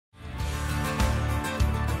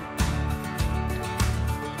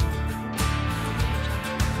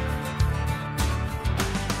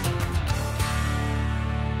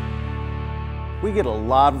We get a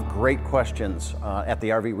lot of great questions at the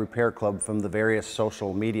RV Repair Club from the various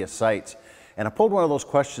social media sites. And I pulled one of those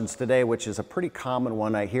questions today, which is a pretty common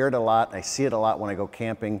one. I hear it a lot. I see it a lot when I go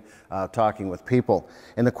camping, talking with people.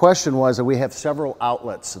 And the question was that we have several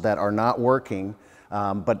outlets that are not working,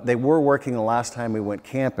 but they were working the last time we went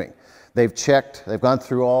camping. They've checked, they've gone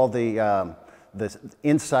through all the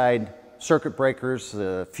inside circuit breakers,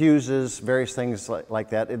 fuses, various things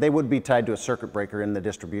like that. They would be tied to a circuit breaker in the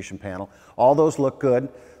distribution panel. All those look good.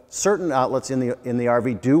 Certain outlets in the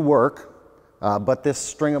RV do work, but this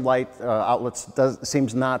string of light outlets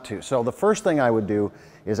seems not to. So the first thing I would do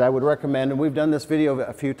is I would recommend, and we've done this video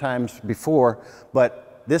a few times before,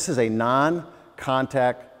 but this is a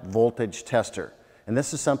non-contact voltage tester. And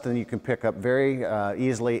this is something you can pick up very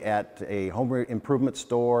easily at a home improvement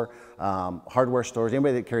store, hardware stores,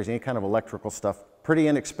 anybody that carries any kind of electrical stuff. Pretty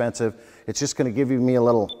inexpensive. It's just going to give me a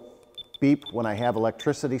little beep when I have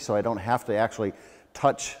electricity, so I don't have to actually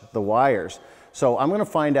touch the wires. So I'm going to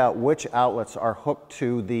find out which outlets are hooked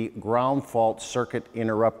to the ground fault circuit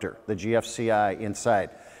interrupter, the GFCI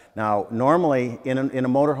inside. Now, normally in a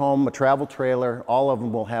motorhome, a travel trailer, all of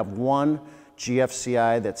them will have one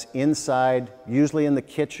GFCI that's inside, usually in the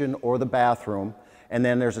kitchen or the bathroom, and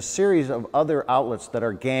then there's a series of other outlets that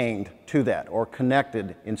are ganged to that or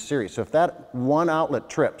connected in series. So if that one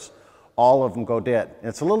outlet trips, all of them go dead. And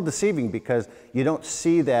it's a little deceiving because you don't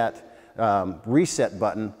see that reset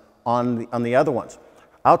button on the other ones.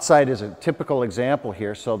 Outside is a typical example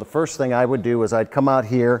here. So the first thing I would do is I'd come out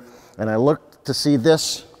here and I look to see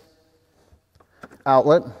this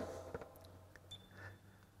outlet.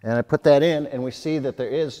 And I put that in and we see that there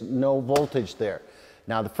is no voltage there.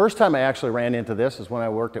 Now the first time I actually ran into this is when I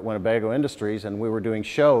worked at Winnebago Industries and we were doing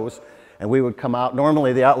shows, and we would come out,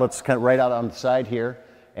 normally the outlet's kind of right out on the side here,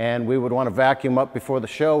 and we would want to vacuum up before the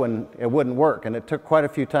show and it wouldn't work. And it took quite a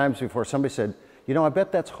few times before somebody said, you know, I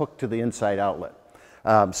bet that's hooked to the inside outlet.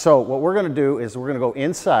 So what we're going to do is we're going to go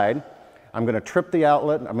inside. I'm going to trip the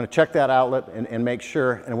outlet. I'm going to check that outlet and make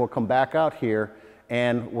sure, and we'll come back out here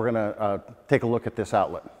and we're going to take a look at this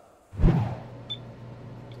outlet.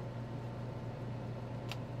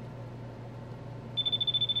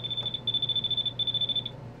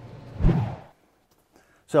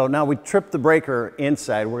 So now we tripped the breaker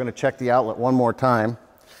inside. We're going to check the outlet one more time.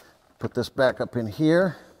 Put this back up in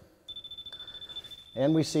here.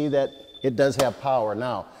 And we see that it does have power.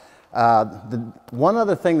 Now, one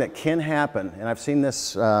other thing that can happen, and I've seen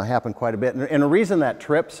this happen quite a bit, and the reason that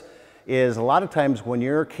trips is a lot of times when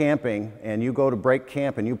you're camping and you go to break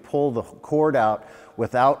camp and you pull the cord out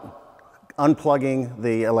without unplugging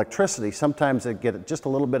the electricity, sometimes it gets just a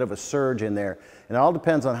little bit of a surge in there. And it all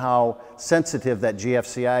depends on how sensitive that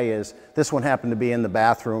GFCI is. This one happened to be in the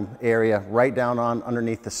bathroom area, right down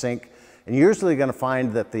underneath the sink. And you're usually going to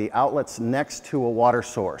find that the outlets next to a water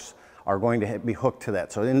source are going to be hooked to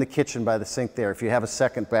that. So in the kitchen by the sink there, if you have a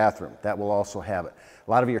second bathroom, that will also have it.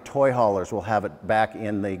 A lot of your toy haulers will have it back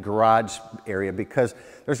in the garage area because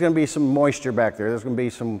there's going to be some moisture back there. There's going to be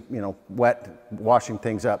some, wet washing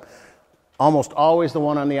things up. Almost always the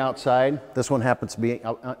one on the outside. This one happens to be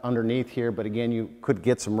underneath here, but again, you could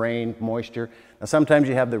get some rain, moisture. Now sometimes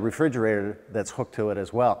you have the refrigerator that's hooked to it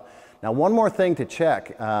as well. Now one more thing to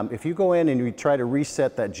check, if you go in and you try to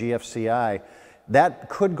reset that GFCI, that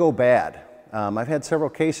could go bad. I've had several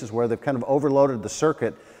cases where they've kind of overloaded the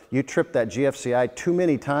circuit. You trip that GFCI too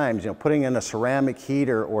many times, putting in a ceramic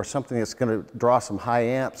heater or something that's going to draw some high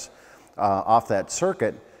amps off that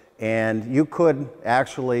circuit, and you could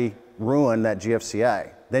actually ruin that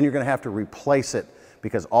GFCI. Then you're going to have to replace it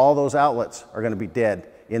because all those outlets are going to be dead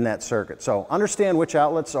in that circuit. So understand which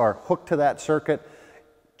outlets are hooked to that circuit,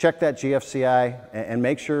 check that GFCI, and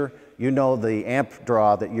make sure you know the amp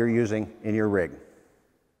draw that you're using in your rig.